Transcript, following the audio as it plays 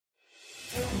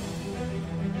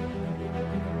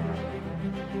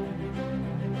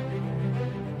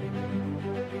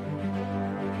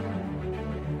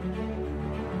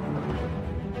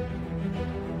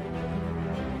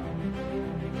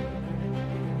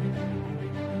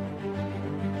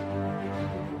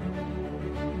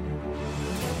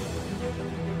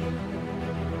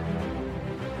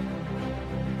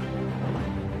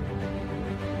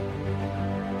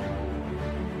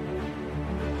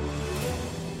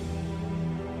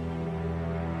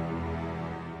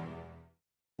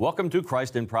Welcome to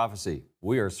Christ in Prophecy.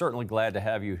 We are certainly glad to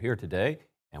have you here today,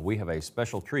 and we have a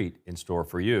special treat in store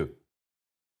for you.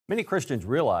 Many Christians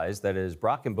realize that, as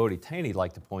Brock and Bodie Taney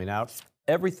like to point out,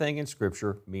 everything in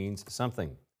Scripture means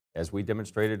something. As we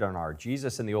demonstrated on our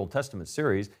Jesus in the Old Testament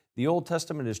series, the Old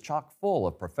Testament is chock full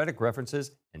of prophetic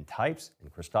references and types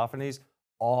and Christophanies,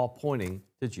 all pointing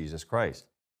to Jesus Christ.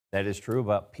 That is true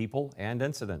about people and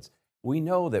incidents. We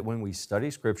know that when we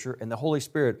study Scripture and the Holy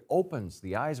Spirit opens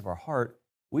the eyes of our heart,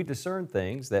 we discern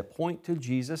things that point to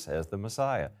Jesus as the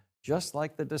Messiah, just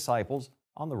like the disciples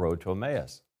on the road to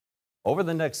Emmaus. Over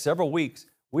the next several weeks,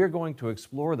 we are going to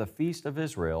explore the Feast of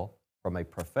Israel from a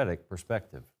prophetic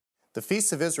perspective. The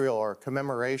Feasts of Israel are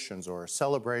commemorations or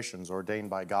celebrations ordained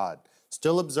by God.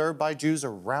 Still observed by Jews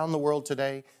around the world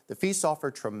today, the feasts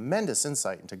offer tremendous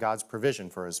insight into God's provision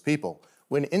for His people.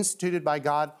 When instituted by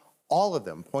God, all of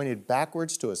them pointed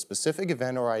backwards to a specific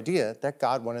event or idea that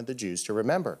God wanted the Jews to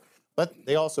remember. But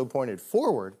they also pointed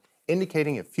forward,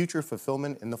 indicating a future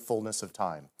fulfillment in the fullness of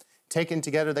time. Taken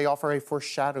together, they offer a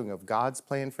foreshadowing of God's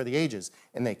plan for the ages,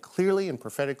 and they clearly and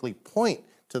prophetically point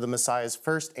to the Messiah's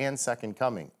first and second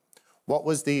coming. What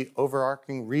was the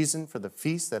overarching reason for the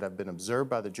feasts that have been observed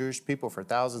by the Jewish people for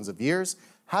thousands of years?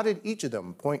 How did each of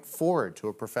them point forward to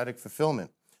a prophetic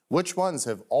fulfillment? Which ones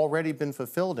have already been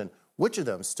fulfilled, and which of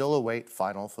them still await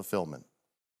final fulfillment?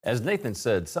 As Nathan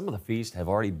said, some of the feasts have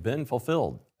already been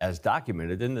fulfilled, as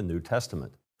documented in the New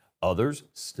Testament. Others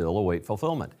still await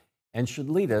fulfillment and should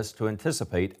lead us to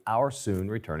anticipate our soon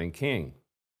returning King.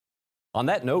 On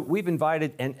that note, we've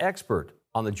invited an expert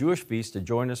on the Jewish feast to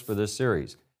join us for this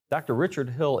series. Dr. Richard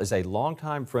Hill is a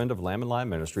longtime friend of Lamb and Lion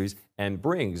Ministries and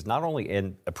brings not only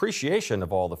an appreciation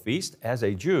of all the feasts as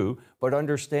a Jew, but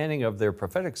understanding of their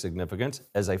prophetic significance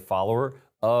as a follower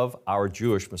of our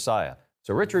Jewish Messiah.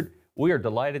 So Richard, we are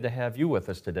delighted to have you with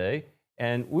us today,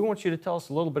 and we want you to tell us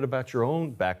a little bit about your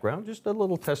own background, just a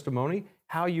little testimony,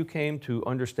 how you came to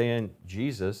understand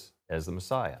Jesus as the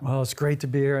Messiah. Well, it's great to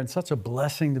be here, and such a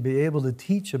blessing to be able to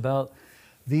teach about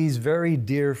these very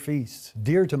dear feasts,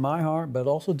 dear to my heart, but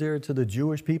also dear to the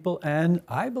Jewish people, and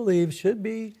I believe should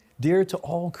be dear to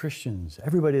all Christians,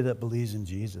 everybody that believes in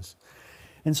Jesus.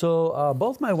 And so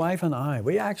both my wife and I,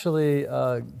 we actually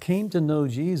came to know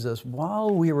Jesus while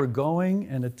we were going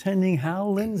and attending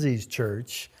Hal Lindsey's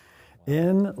church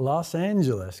in Los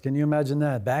Angeles. Can you imagine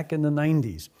that? Back in the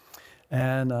 90s.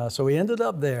 And so we ended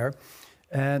up there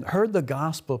and heard the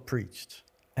gospel preached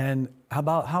and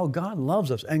about how God loves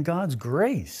us and God's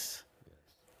grace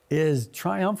is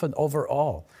triumphant over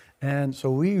all. And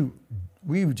so we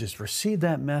just received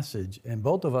that message, and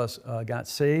both of us got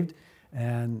saved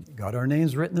and got our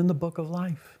names written in the book of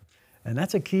life. And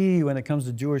that's a key when it comes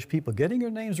to Jewish people. Getting your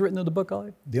names written in the book of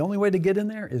life, the only way to get in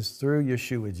there is through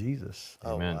Yeshua, Jesus.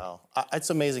 Amen. Oh, wow. It's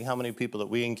amazing how many people that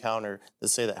we encounter that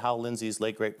say that Hal Lindsey's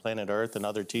Late Great Planet Earth and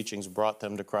other teachings brought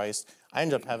them to Christ. I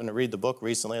ended up having to read the book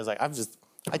recently. I was like,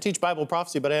 I teach Bible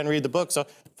prophecy, but I didn't read the book. So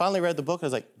finally read the book. I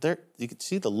was like, you could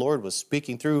see the Lord was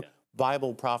speaking through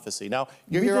Bible prophecy. Now,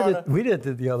 we did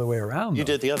it the other way around. You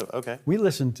did the other, okay. We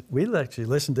actually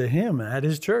listened to him at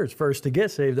his church first to get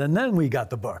saved, and then we got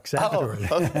the books afterwards.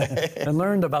 Oh, okay. And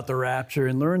learned about the rapture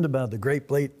and learned about the Great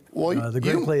Plate, the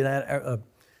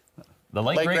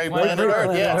late great planet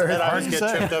Earth. Yeah, that I always get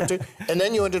tripped up too. And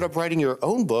then you ended up writing your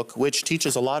own book, which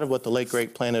teaches a lot of what the late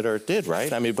great planet Earth did,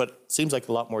 right? I mean, but it seems like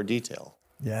a lot more detail.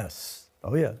 Yes.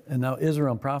 Oh, yeah. And now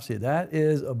Israel and Prophecy, that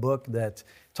is a book that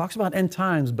talks about end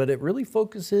times, but it really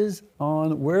focuses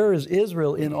on where is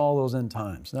Israel in all those end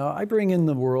times. Now, I bring in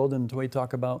the world, and we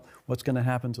talk about what's going to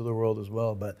happen to the world as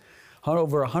well, but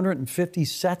over 150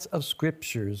 sets of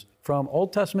scriptures from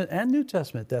Old Testament and New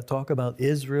Testament that talk about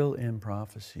Israel in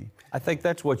prophecy. I think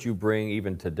that's what you bring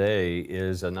even today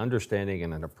is an understanding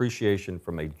and an appreciation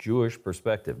from a Jewish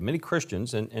perspective. Many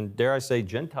Christians, and dare I say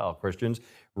Gentile Christians,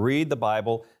 read the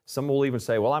Bible. Some will even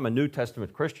say, well, I'm a New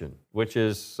Testament Christian, which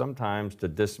is sometimes to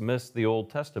dismiss the Old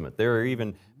Testament. There are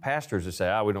even pastors who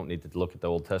say, we don't need to look at the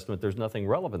Old Testament. There's nothing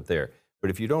relevant there.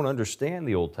 But if you don't understand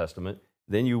the Old Testament,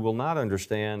 then you will not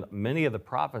understand many of the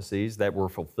prophecies that were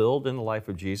fulfilled in the life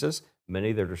of Jesus,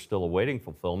 many that are still awaiting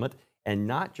fulfillment, and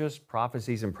not just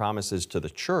prophecies and promises to the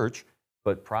church,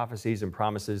 but prophecies and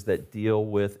promises that deal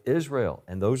with Israel,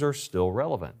 and those are still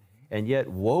relevant. And yet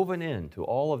woven into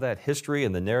all of that history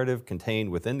and the narrative contained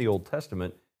within the Old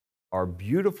Testament are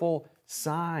beautiful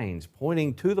signs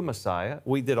pointing to the Messiah.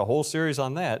 We did a whole series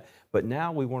on that, but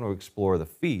now we want to explore the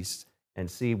feasts and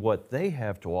see what they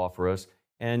have to offer us.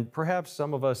 And perhaps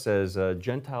some of us as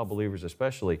Gentile believers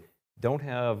especially don't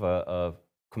have a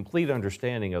complete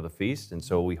understanding of the feast, and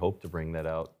so we hope to bring that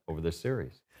out over this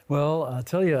series. Well, I'll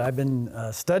tell you, I've been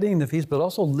studying the feast, but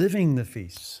also living the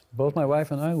feasts. Both my wife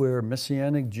and I were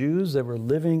Messianic Jews that were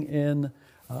living in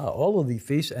all of the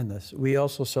feasts, and we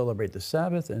also celebrate the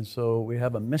Sabbath, and so we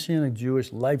have a Messianic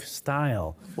Jewish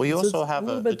lifestyle. Well, you also have a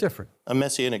little bit different. A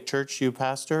Messianic church you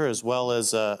pastor, as well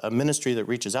as a ministry that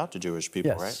reaches out to Jewish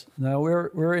people, Yes. right? Now,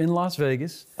 we're in Las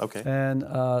Vegas. Okay. And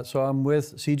so I'm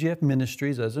with CGF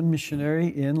Ministries as a missionary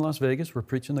in Las Vegas. We're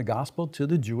preaching the gospel to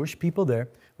the Jewish people there.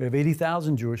 We have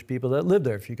 80,000 Jewish people that live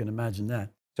there, if you can imagine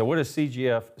that. So what does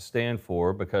CGF stand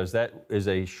for? Because that is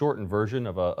a shortened version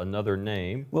of another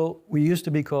name. Well, we used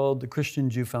to be called the Christian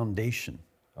Jew Foundation.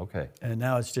 Okay. And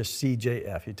now it's just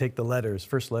CJF. You take the letters,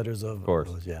 first letters of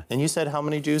course. those, yeah. And you said how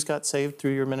many Jews got saved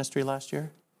through your ministry last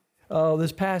year?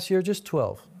 This past year, just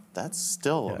 12. That's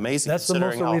still amazing. That's the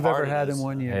most considering that how we've ever hard it had in is.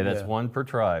 one year. Hey, that's yeah. one per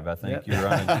tribe. I think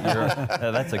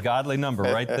that's a godly number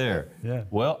right there. Yeah.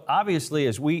 Well, obviously,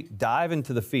 as we dive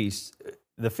into the feasts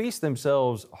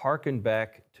themselves harken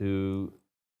back to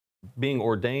being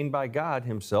ordained by God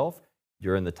Himself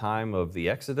during the time of the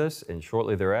Exodus and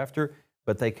shortly thereafter,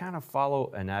 but they kind of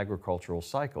follow an agricultural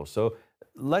cycle. So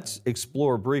let's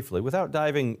explore briefly, without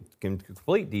diving in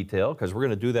complete detail, because we're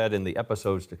going to do that in the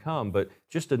episodes to come, but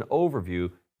just an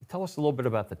overview. Tell us a little bit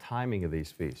about the timing of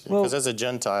these feasts. Because as a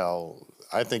Gentile,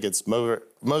 I think it's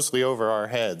mostly over our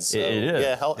heads. So, It is.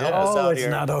 Yeah, help us out it's here.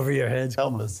 not over your heads.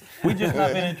 Help Come on. us. We just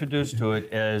not been introduced to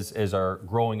it as our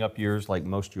growing up years, like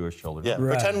most Jewish children. Yeah,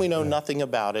 Right, pretend we know nothing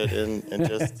about it and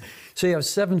just... So you have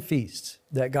 7 feasts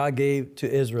that God gave to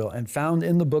Israel and found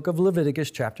in the book of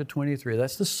Leviticus, chapter 23.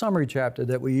 That's the summary chapter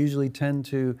that we usually tend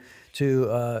to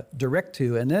direct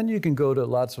to. And then you can go to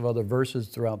lots of other verses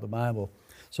throughout the Bible.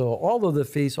 So all of the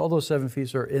feasts, all those 7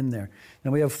 feasts are in there.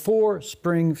 And we have 4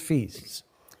 spring feasts.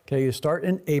 Okay, you start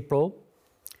in April,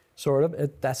 sort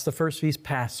of. That's the first feast,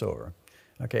 Passover.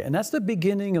 Okay, and that's the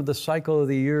beginning of the cycle of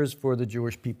the years for the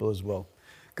Jewish people as well.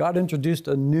 God introduced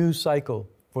a new cycle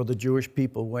for the Jewish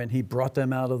people when He brought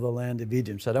them out of the land of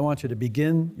Egypt. Said, I want you to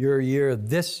begin your year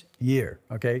this year,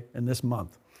 okay, in this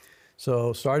month.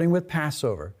 So starting with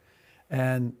Passover.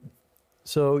 And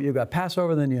so you've got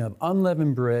Passover, then you have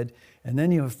unleavened bread, and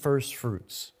then you have first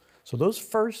fruits. So those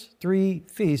first 3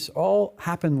 feasts all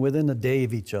happen within a day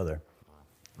of each other.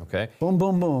 Okay. Boom,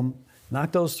 boom, boom.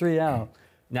 Knock those 3 out.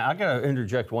 Now, I got to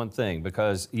interject one thing,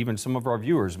 because even some of our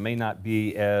viewers may not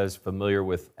be as familiar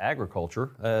with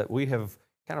agriculture. We have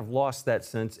kind of lost that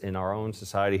sense in our own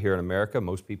society here in America.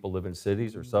 Most people live in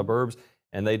cities or suburbs,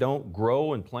 and they don't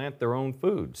grow and plant their own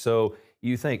food. So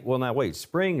you think, well, now wait,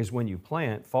 spring is when you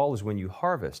plant, fall is when you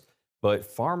harvest. But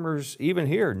farmers, even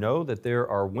here, know that there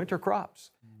are winter crops.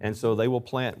 And so they will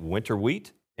plant winter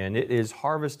wheat, and it is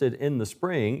harvested in the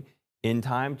spring in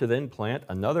time to then plant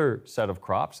another set of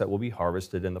crops that will be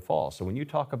harvested in the fall. So when you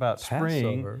talk about spring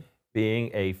Passover.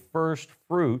 being a first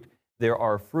fruit, there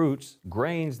are fruits,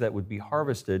 grains that would be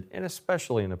harvested, and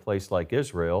especially in a place like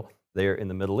Israel, there in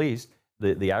the Middle East,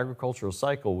 the agricultural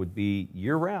cycle would be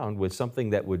year-round with something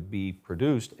that would be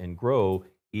produced and grow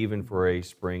even for a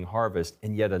spring harvest,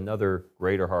 and yet another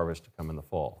greater harvest to come in the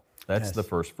fall. That's Yes. the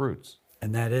first fruits.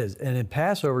 And that is. And in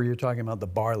Passover, you're talking about the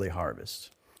barley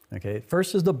harvest. Okay,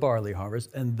 first is the barley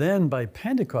harvest, and then by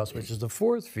Pentecost, which is the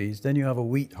 4th feast, then you have a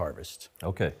wheat harvest.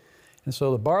 Okay. And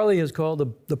so the barley is called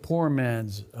the poor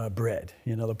man's bread,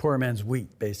 the poor man's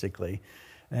wheat, basically.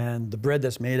 And the bread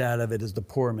that's made out of it is the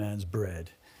poor man's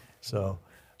bread. So,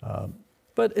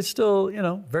 but it's still,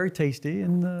 very tasty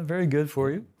and very good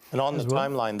for you. And on the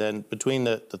timeline then, between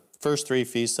the first 3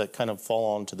 feasts that kind of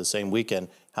fall onto the same weekend,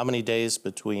 how many days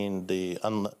between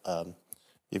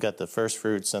you've got the first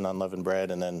fruits and unleavened bread,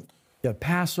 and then You have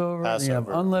Passover, and you have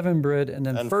Passover. unleavened bread, and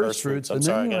then And first first fruits, fruits.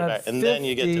 and I'm then sorry, you I got it have back. And then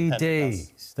you get to 50 Pentecost.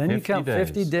 days. Then you 50 count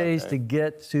 50 days. days Okay. to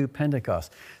get to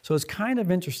Pentecost. So it's kind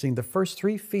of interesting. The first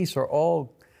 3 feasts are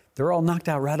all knocked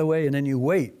out right away, and then you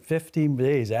wait 15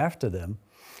 days after them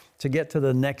to get to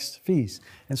the next feast.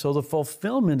 And so the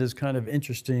fulfillment is kind of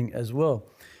interesting as well,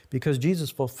 because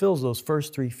Jesus fulfills those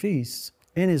first 3 feasts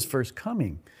in His first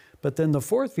coming. But then the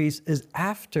 4th feast is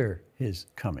after His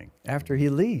coming, after He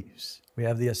leaves. We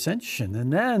have the ascension,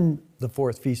 and then the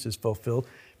 4th feast is fulfilled,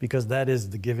 because that is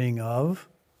the giving of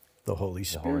the Holy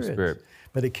Spirit. Holy Spirit.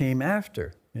 But it came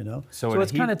after, So So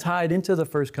it's kind of tied into the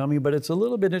first coming, but it's a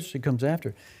little bit interesting, it comes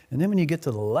after. And then when you get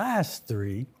to the last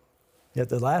 3, you have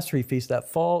the last 3 feasts that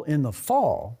fall in the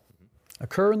fall,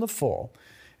 occur in the fall,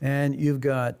 and you've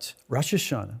got Rosh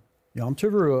Hashanah, Yom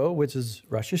Teruah, which is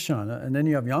Rosh Hashanah, and then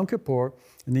you have Yom Kippur,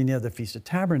 and then you have the Feast of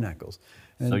Tabernacles.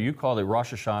 And So you call it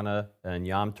Rosh Hashanah and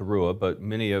Yom Teruah, but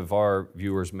many of our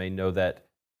viewers may know that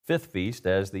fifth feast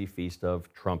as the Feast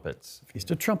of Trumpets.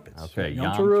 Feast of Trumpets. Okay, Yom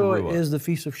Yom Teruah Teruah. is the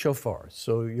Feast of Shofars.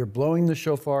 So you're blowing the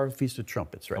shofar, Feast of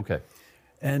Trumpets, right? Okay.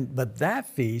 But that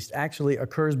feast actually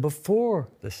occurs before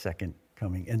the second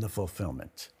coming in the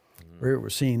fulfillment. We're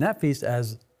seeing that feast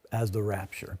as the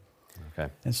rapture.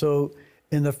 Okay. And so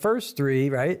in the first three,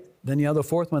 right, then you have the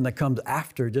fourth one that comes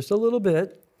after just a little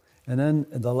bit. And then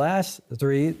the last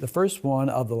three, the first one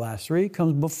of the last three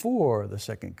comes before the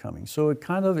second coming. So it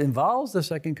kind of involves the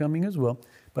second coming as well,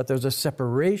 but there's a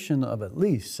separation of at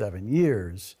least 7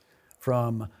 years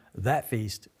from that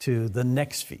feast to the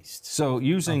next feast. So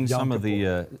using Yom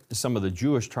some of the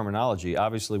Jewish terminology,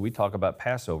 obviously we talk about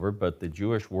Passover, but the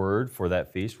Jewish word for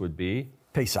that feast would be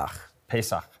Pesach.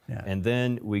 Pesach. Yeah. And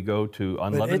then we go to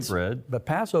unleavened bread. But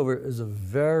Passover is a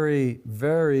very,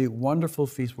 very wonderful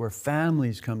feast where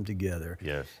families come together.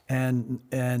 Yes. And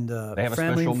They have a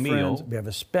family special and meal friends. We have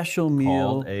a special meal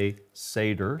called a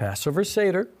Seder. Passover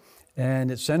Seder.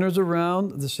 And it centers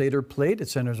around the Seder plate. It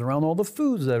centers around all the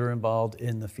foods that are involved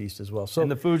in the feast as well. So, And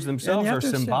the foods and themselves you have are to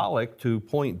understand- symbolic to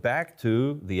point back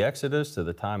to the Exodus, to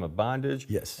the time of bondage,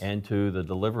 Yes. and to the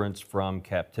deliverance from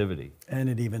captivity. And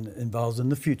it even involves in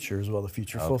the future as well, the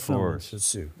future fulfillments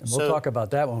course. too. And we'll talk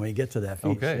about that when we get to that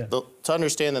feast. Okay. yeah. To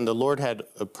understand that the Lord had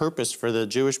a purpose for the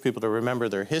Jewish people to remember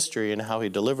their history and how He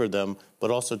delivered them,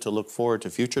 but also to look forward to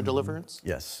future deliverance?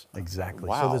 Yes, exactly.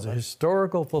 Wow. So there's a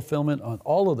historical fulfillment on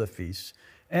all of the feasts.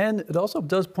 And it also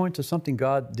does point to something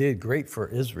God did great for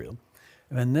Israel.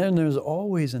 And then there's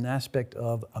always an aspect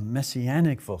of a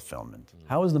messianic fulfillment.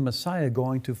 How is the Messiah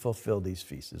going to fulfill these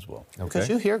feasts as well? Because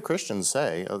you hear Christians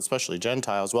say, especially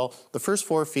Gentiles, well, the first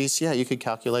four feasts, yeah, you could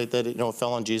calculate that it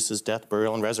fell on Jesus' death,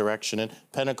 burial, and resurrection, and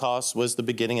Pentecost was the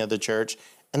beginning of the church.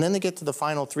 And then they get to the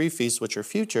final three feasts, which are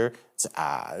future. It's,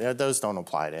 those don't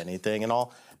apply to anything and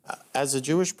all. As a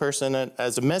Jewish person,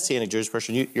 as a Messianic Jewish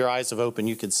person, your eyes have opened.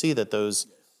 You can see that those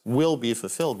will be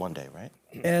fulfilled one day, right?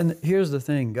 And here's the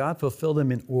thing, God fulfilled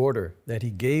them in order that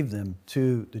He gave them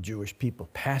to the Jewish people.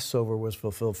 Passover was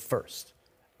fulfilled first,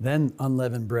 then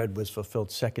unleavened bread was fulfilled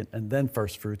second, and then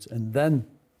first fruits, and then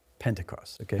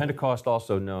Pentecost. Okay. Pentecost,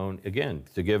 also known, again,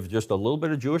 to give just a little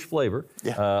bit of Jewish flavor,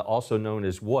 also known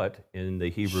as what in the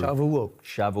Hebrew? Shavuot.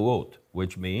 Shavuot,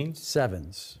 which means?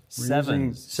 Sevens. We're Sevens.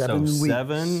 using 7 so weeks.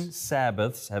 7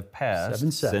 Sabbaths have passed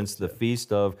 7 Sabbaths, since the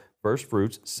Feast of First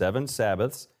Fruits, 7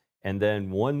 Sabbaths, and then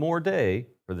one more day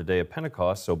for the day of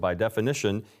Pentecost. So by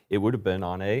definition, it would have been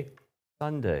on a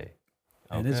Sunday.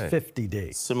 And it's 50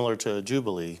 days. Similar to a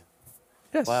Jubilee.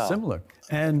 Yes, Wow. similar.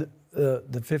 And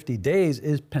the 50 days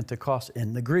is Pentecost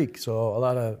in the Greek. So a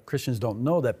lot of Christians don't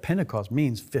know that Pentecost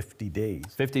means 50 days.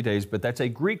 50 days, but that's a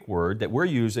Greek word that we're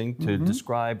using to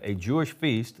describe a Jewish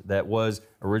feast that was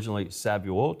originally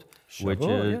Shavuot, which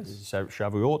Shavuot, is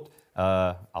Shavuot.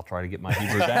 I'll try to get my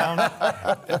Hebrew down.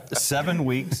 7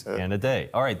 weeks and a day.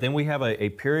 All right, then we have a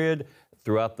period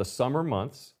throughout the summer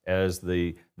months as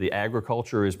the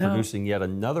agriculture is producing yet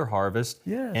another harvest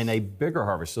and a bigger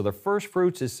harvest. So the first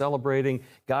fruits is celebrating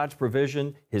God's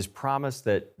provision, His promise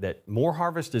that more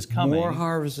harvest is coming. More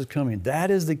harvest is coming. That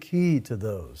is the key to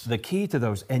those. The key to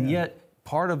those. And yet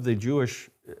part of the Jewish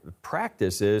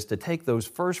practice is to take those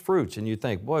first fruits and you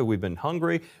think, boy, we've been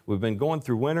hungry, we've been going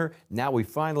through winter, now we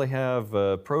finally have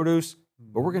produce,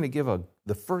 but we're going to give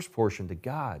the first portion to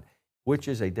God, which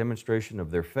is a demonstration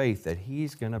of their faith that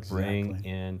He's going to bring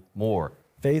in more.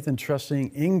 Faith and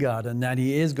trusting in God and that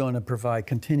He is going to provide,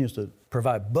 continues to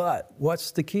provide. But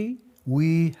what's the key?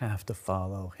 We have to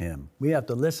follow Him. We have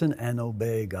to listen and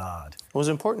obey God. What's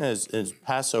important is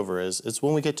Passover it's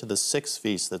when we get to the sixth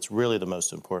feast that's really the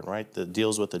most important, right? That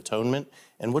deals with atonement.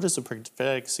 And what is the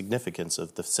prophetic significance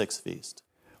of the sixth feast?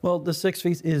 Well, the sixth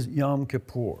feast is Yom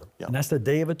Kippur, and that's the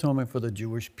Day of Atonement for the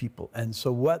Jewish people. And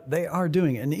so what they are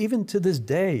doing, and even to this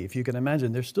day, if you can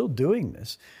imagine, they're still doing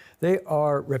this, they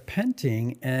are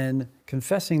repenting and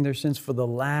confessing their sins for the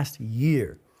last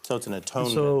year. So it's an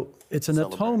atonement. So it's an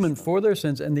atonement for their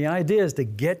sins, and the idea is to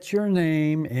get your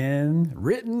name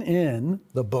written in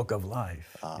the book of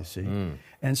life, you see.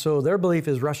 And so their belief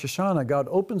is Rosh Hashanah, God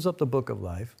opens up the book of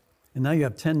life, and now you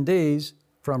have 10 days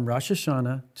from Rosh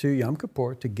Hashanah to Yom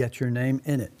Kippur to get your name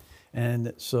in it.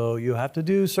 And so you have to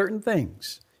do certain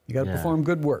things. You got to perform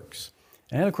good works.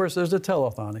 And of course, there's the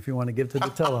telethon. If you want to give to the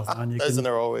telethon, you Isn't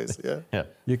there always? Yeah.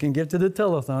 You can give to the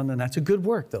telethon, and that's a good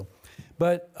work, though.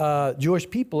 But Jewish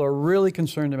people are really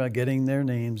concerned about getting their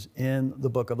names in the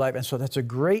book of life. And so that's a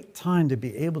great time to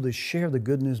be able to share the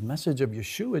good news message of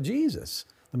Yeshua, Jesus,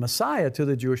 the Messiah, to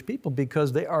the Jewish people,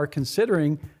 because they are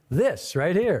considering this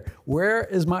right here. Where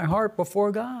is my heart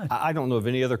before God? I don't know of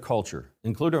any other culture,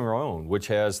 including our own, which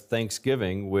has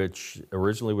Thanksgiving, which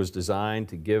originally was designed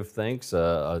to give thanks,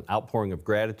 an outpouring of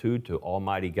gratitude to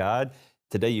Almighty God.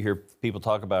 Today you hear people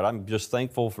talk about, I'm just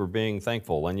thankful for being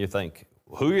thankful. And you think,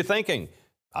 who are you thanking?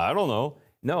 I don't know.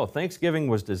 No, Thanksgiving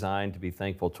was designed to be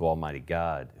thankful to Almighty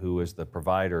God, who is the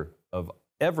provider of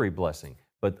every blessing.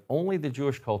 But only the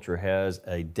Jewish culture has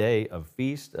a day of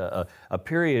feast, a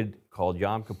period called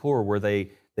Yom Kippur, where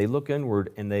they look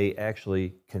inward and they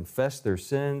actually confess their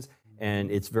sins.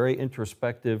 And it's very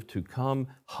introspective to come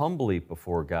humbly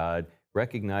before God,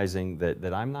 recognizing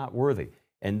that I'm not worthy.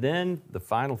 And then the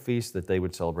final feast that they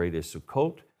would celebrate is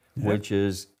Sukkot, which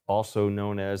is also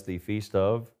known as the Feast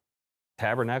of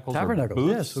Tabernacles.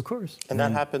 Yes, of course. And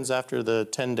that happens after the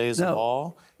 10 days of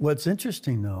awe. What's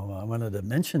interesting, though, I wanted to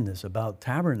mention this about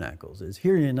tabernacles, is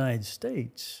here in the United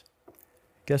States,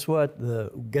 guess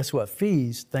what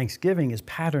feast Thanksgiving is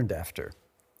patterned after?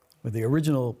 When the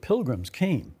original pilgrims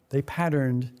came, they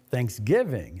patterned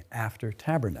Thanksgiving after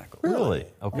Tabernacles. Really?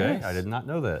 Okay, Yes. I did not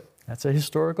know that. That's a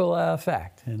historical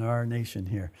fact in our nation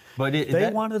here. But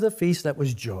they wanted a feast that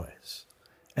was joyous,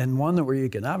 and one where you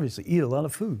can obviously eat a lot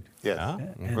of food. Yeah.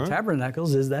 And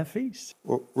Tabernacles is that feast.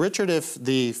 Well, Richard, if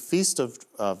the Feast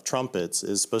of Trumpets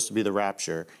is supposed to be the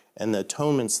rapture and the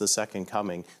Atonement's the second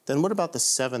coming, then what about the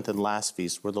seventh and last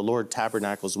feast where the Lord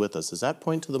tabernacles with us? Does that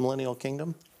point to the millennial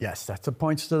kingdom? Yes, that's a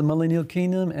point to the millennial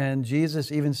kingdom, and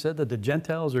Jesus even said that the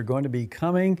Gentiles are going to be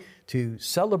coming to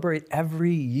celebrate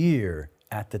every year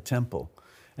at the temple.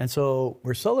 And so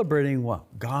we're celebrating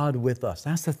what? God with us.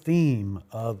 That's the theme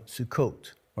of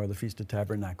Sukkot, or the Feast of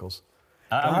Tabernacles.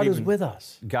 God is with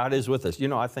us. God is with us. You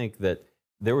know, I think that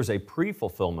there was a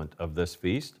pre-fulfillment of this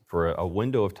feast for a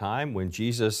window of time when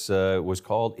Jesus was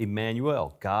called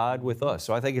Emmanuel, God with us.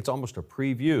 So I think it's almost a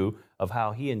preview of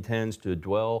how he intends to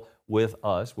dwell with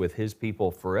us, with his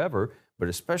people forever, but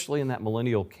especially in that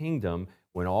millennial kingdom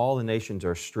when all the nations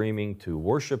are streaming to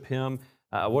worship him.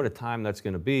 What a time that's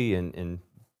going to be in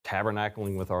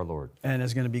tabernacling with our Lord. And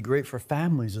it's going to be great for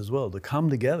families as well to come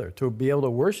together, to be able to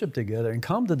worship together and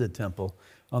come to the temple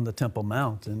on the Temple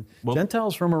Mount. And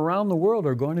Gentiles from around the world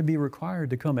are going to be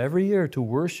required to come every year to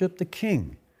worship the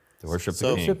King. To worship So-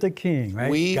 the King. Worship the King, right?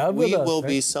 We God with us, will right?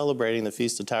 be celebrating the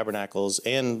Feast of Tabernacles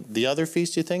and the other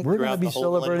feast, you think? We're going throughout to be the whole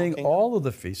millennial celebrating kingdom? all of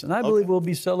the feasts. And I believe we'll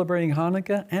be celebrating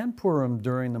Hanukkah and Purim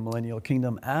during the millennial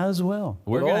kingdom as well.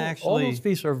 We're But gonna all actually- those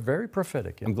feasts are very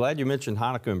prophetic. I'm glad you mentioned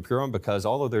Hanukkah and Purim because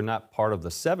although they're not part of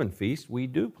the seven feasts, we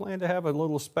do plan to have a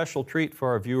little special treat for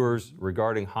our viewers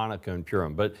regarding Hanukkah and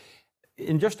Purim. But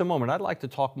in just a moment, I'd like to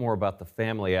talk more about the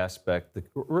family aspect,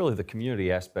 really the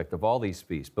community aspect of all these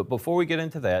feasts. But before we get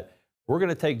into that, we're going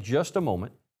to take just a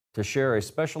moment to share a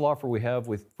special offer we have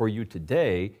for you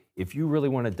today if you really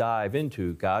want to dive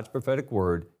into God's prophetic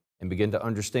word and begin to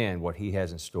understand what he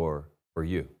has in store for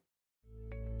you.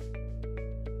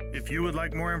 If you would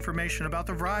like more information about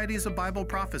the varieties of Bible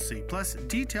prophecy, plus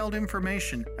detailed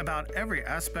information about every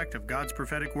aspect of God's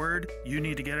prophetic word, you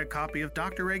need to get a copy of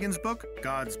Dr. Reagan's book,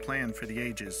 God's Plan for the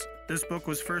Ages. This book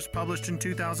was first published in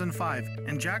 2005,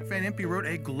 and Jack Van Impe wrote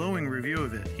a glowing review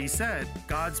of it. He said,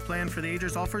 God's Plan for the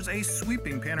Ages offers a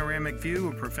sweeping panoramic view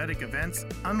of prophetic events,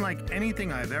 unlike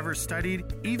anything I've ever studied,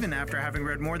 even after having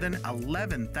read more than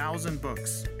 11,000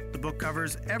 books. The book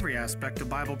covers every aspect of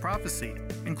Bible prophecy,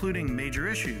 including major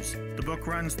issues. The book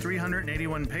runs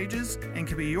 381 pages and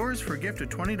can be yours for a gift of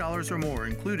 $20 or more,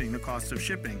 including the cost of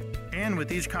shipping. And with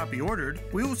each copy ordered,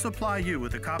 we will supply you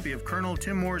with a copy of Colonel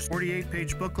Tim Moore's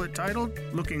 48-page booklet titled,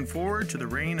 Looking Forward to the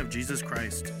Reign of Jesus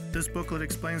Christ. This booklet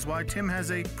explains why Tim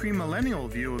has a premillennial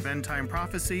view of end-time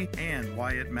prophecy and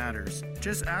why it matters.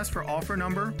 Just ask for offer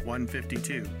number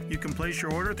 152. You can place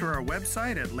your order through our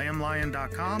website at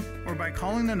lamblion.com or by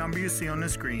calling the number you see on the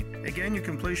screen. Again, you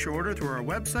can place your order through our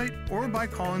website or by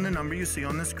calling the number you see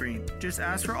on the screen. Just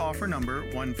ask for offer number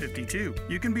 152.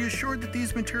 You can be assured that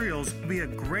these materials will be a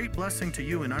great blessing to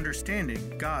you in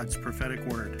understanding God's prophetic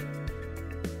word.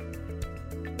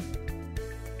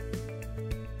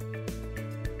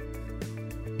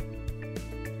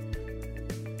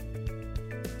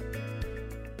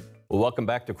 Well, welcome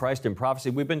back to Christ in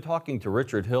Prophecy. We've been talking to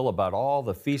Richard Hill about all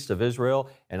the feasts of Israel,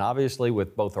 and obviously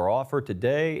with both our offer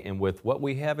today and with what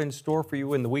we have in store for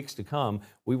you in the weeks to come,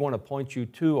 we want to point you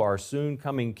to our soon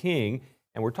coming King,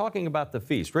 and we're talking about the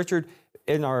feast. Richard,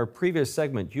 in our previous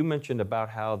segment, you mentioned about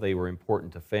how they were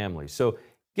important to families. So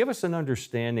give us an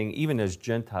understanding, even as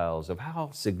Gentiles, of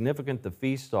how significant the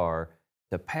feasts are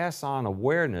to pass on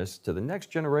awareness to the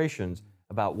next generations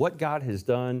about what God has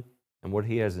done and what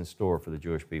he has in store for the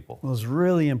Jewish people. Well, it's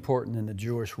really important in the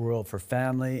Jewish world for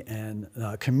family and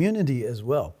community as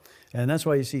well. And that's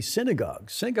why you see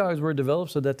synagogues. Synagogues were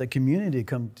developed so that the community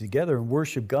come together and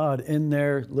worship God in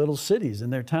their little cities, in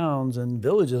their towns and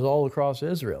villages all across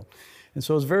Israel. And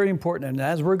so it's very important. And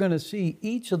as we're going to see,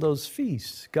 each of those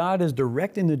feasts, God is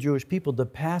directing the Jewish people to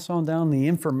pass on down the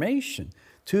information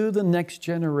to the next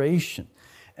generation.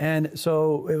 And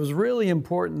so it was really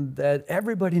important that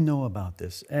everybody know about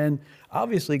this. And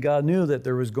obviously God knew that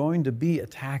there was going to be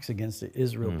attacks against the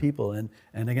Israel people and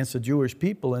against the Jewish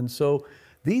people. And so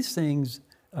these things,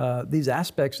 these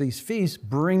aspects, these feasts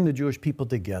bring the Jewish people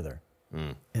together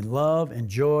in love and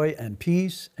joy and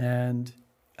peace, and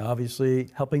obviously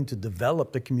helping to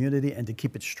develop the community and to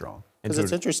keep it strong. Because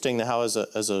it's interesting how as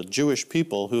a Jewish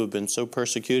people who have been so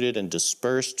persecuted and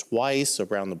dispersed twice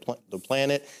around the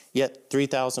planet, yet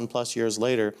 3,000 plus years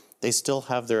later, they still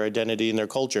have their identity and their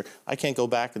culture. I can't go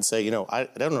back and say, I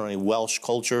don't know any Welsh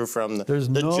culture from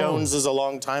the Joneses a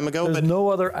long time ago. There's no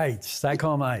other ites. I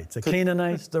call them ites. The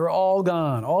Canaanites, they're all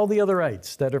gone. All the other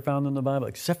ites that are found in the Bible,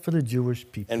 except for the Jewish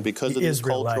people. And because of these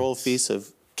cultural feasts have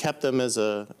kept them as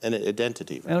an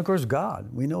identity. And of course, God.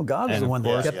 We know God is the one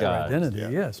that kept their identity,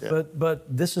 yes. Yeah. But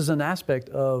this is an aspect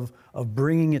of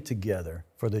bringing it together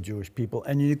for the Jewish people.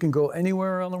 And you can go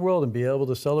anywhere around the world and be able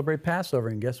to celebrate Passover.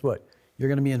 And guess what? You're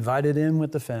going to be invited in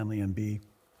with the family and be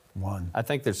one. I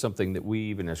think there's something that we,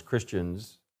 even as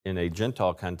Christians, in a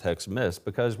Gentile context, miss,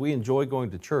 because we enjoy going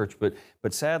to church,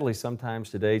 but sadly, sometimes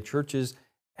today, churches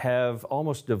have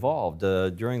almost devolved.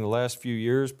 During the last few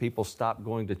years, people stopped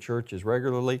going to church as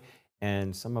regularly,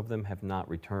 and some of them have not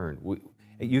returned.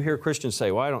 You hear Christians say,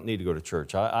 well, I don't need to go to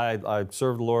church. I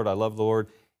serve the Lord, I love the Lord,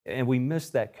 and we miss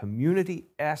that community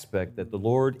aspect that the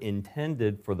Lord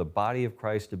intended for the body of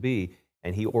Christ to be,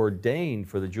 and He ordained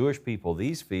for the Jewish people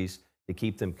these feasts to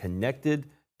keep them connected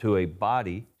to a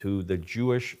body, to the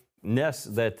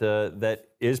Jewishness that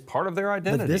is part of their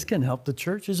identity. But this can help the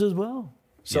churches as well.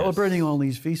 Celebrating all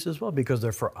these feasts as well, because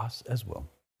they're for us as well.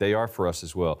 They are for us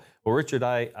as well. Well, Richard,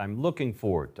 I'm looking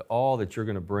forward to all that you're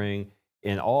going to bring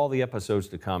in all the episodes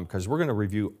to come, because we're going to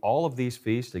review all of these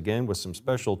feasts, again, with some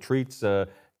special treats to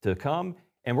come,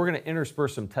 and we're going to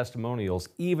intersperse some testimonials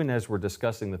even as we're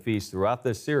discussing the feasts throughout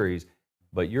this series.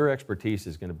 But your expertise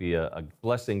is going to be a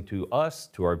blessing to us,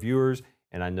 to our viewers,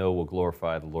 and I know will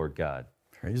glorify the Lord God.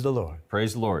 Praise the Lord.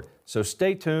 Praise the Lord. So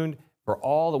stay tuned for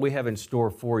all that we have in store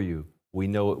for you. We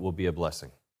know it will be a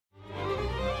blessing.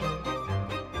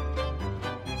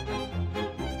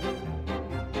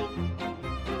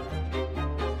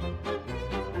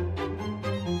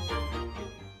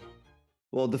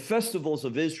 Well, the festivals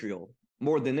of Israel,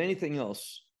 more than anything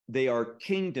else, they are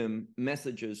kingdom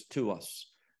messages to us.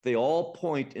 They all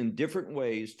point in different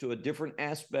ways to a different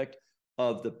aspect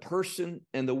of the person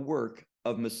and the work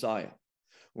of Messiah.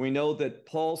 We know that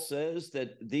Paul says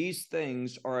that these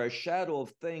things are a shadow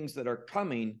of things that are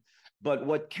coming, but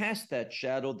what casts that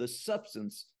shadow, the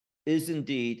substance, is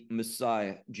indeed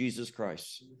Messiah, Jesus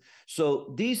Christ.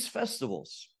 So these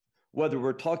festivals, whether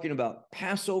we're talking about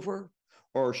Passover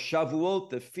or Shavuot,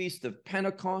 the Feast of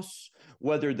Pentecost,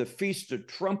 whether the Feast of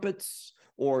Trumpets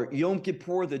or Yom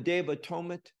Kippur, the Day of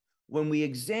Atonement, when we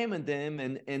examine them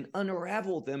and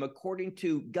unravel them according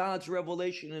to God's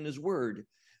revelation in His Word,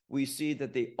 we see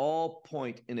that they all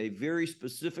point in a very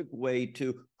specific way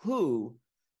to who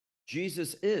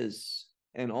Jesus is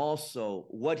and also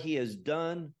what He has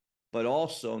done, but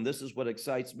also, and this is what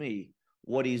excites me,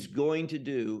 what He's going to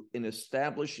do in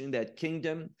establishing that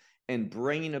kingdom and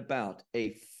bringing about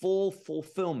a full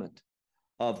fulfillment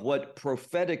of what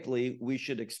prophetically we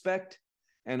should expect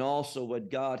and also what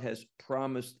God has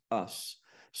promised us.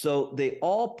 So they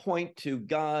all point to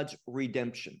God's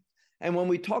redemption. And when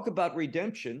we talk about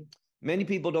redemption, many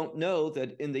people don't know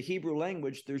that in the Hebrew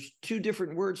language, there's two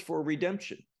different words for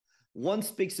redemption. One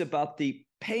speaks about the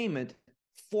payment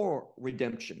for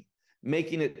redemption,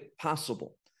 making it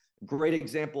possible. A great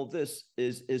example of this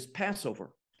is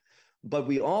Passover. But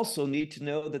we also need to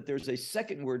know that there's a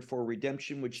second word for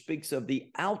redemption, which speaks of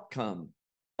the outcome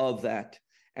of that.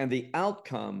 And the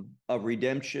outcome of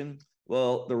redemption,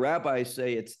 well, the rabbis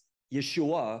say it's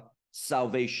Yeshua,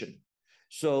 salvation.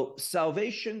 So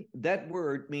salvation, that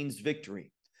word means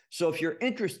victory. So if you're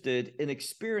interested in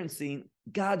experiencing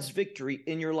God's victory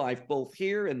in your life, both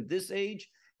here in this age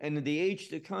and in the age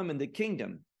to come in the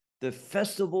kingdom, the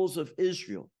festivals of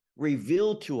Israel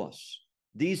reveal to us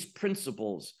these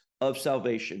principles of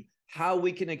salvation, how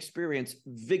we can experience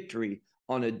victory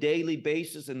on a daily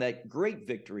basis, and that great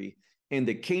victory in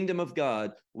the kingdom of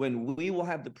God when we will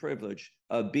have the privilege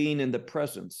of being in the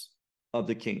presence of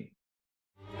the King.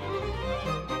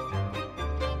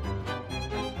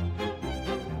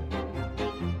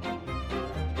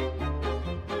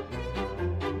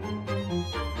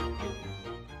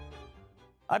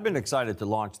 I've been excited to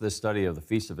launch this study of the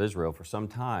Feast of Israel for some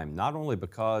time, not only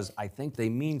because I think they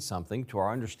mean something to our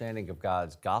understanding of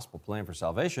God's gospel plan for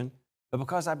salvation, but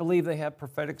because I believe they have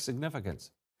prophetic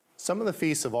significance. Some of the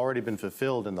feasts have already been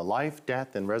fulfilled in the life,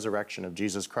 death, and resurrection of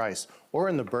Jesus Christ, or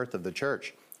in the birth of the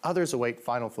church. Others await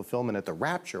final fulfillment at the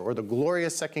rapture, or the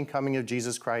glorious second coming of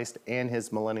Jesus Christ and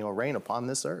his millennial reign upon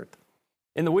this earth.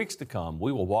 In the weeks to come,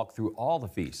 we will walk through all the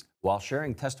feasts while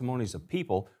sharing testimonies of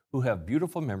people who have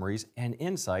beautiful memories and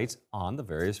insights on the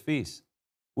various feasts.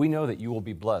 We know that you will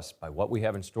be blessed by what we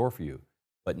have in store for you.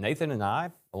 But Nathan and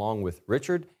I, along with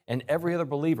Richard and every other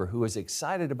believer who is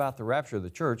excited about the rapture of the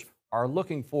church, are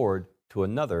looking forward to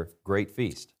another great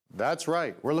feast. That's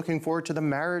right. We're looking forward to the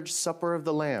marriage supper of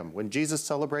the Lamb when Jesus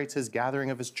celebrates his gathering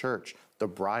of his church, the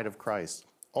bride of Christ.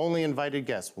 Only invited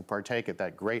guests will partake at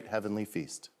that great heavenly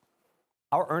feast.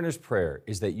 Our earnest prayer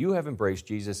is that you have embraced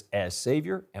Jesus as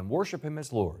Savior and worship him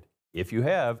as Lord. If you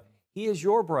have, he is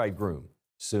your bridegroom.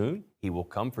 Soon, he will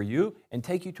come for you and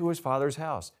take you to his Father's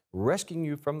house, rescuing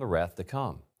you from the wrath to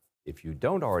come. If you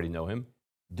don't already know him,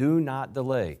 do not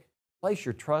delay. Place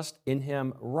your trust in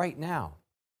him right now.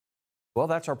 Well,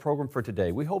 that's our program for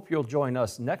today. We hope you'll join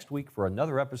us next week for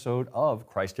another episode of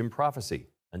Christ in Prophecy.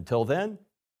 Until then,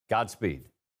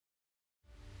 Godspeed.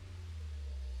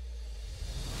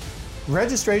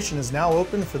 Registration is now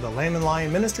open for the Lamb and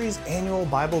Lion Ministries annual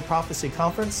Bible Prophecy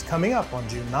Conference coming up on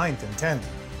June 9th and 10th.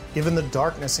 Given the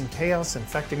darkness and chaos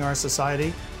infecting our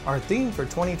society, our theme for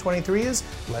 2023 is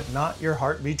Let Not Your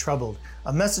Heart Be Troubled,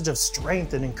 a message of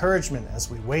strength and encouragement as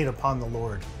we wait upon the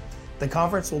Lord. The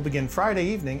conference will begin Friday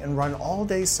evening and run all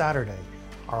day Saturday.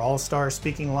 Our all-star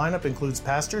speaking lineup includes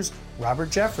pastors Robert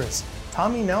Jeffress,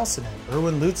 Tommy Nelson, and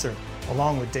Erwin Lutzer,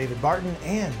 along with David Barton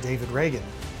and David Reagan.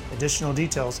 Additional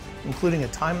details, including a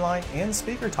timeline and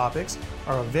speaker topics,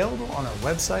 are available on our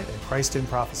website at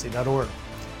christinprophecy.org.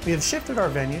 We have shifted our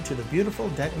venue to the beautiful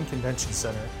Denton Convention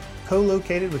Center,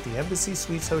 co-located with the Embassy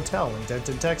Suites Hotel in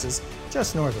Denton, Texas,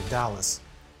 just north of Dallas.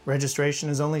 Registration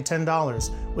is only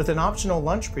 $10, with an optional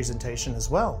lunch presentation as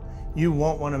well. You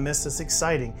won't want to miss this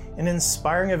exciting and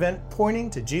inspiring event pointing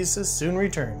to Jesus' soon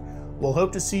return. We'll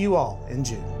hope to see you all in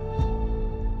June.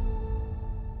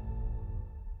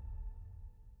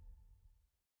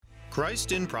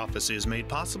 Christ in Prophecy is made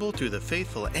possible through the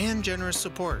faithful and generous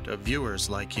support of viewers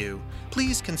like you.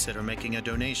 Please consider making a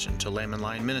donation to Lamb and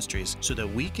Lion Ministries so that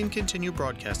we can continue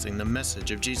broadcasting the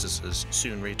message of Jesus'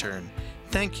 soon return.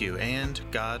 Thank you, and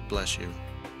God bless you.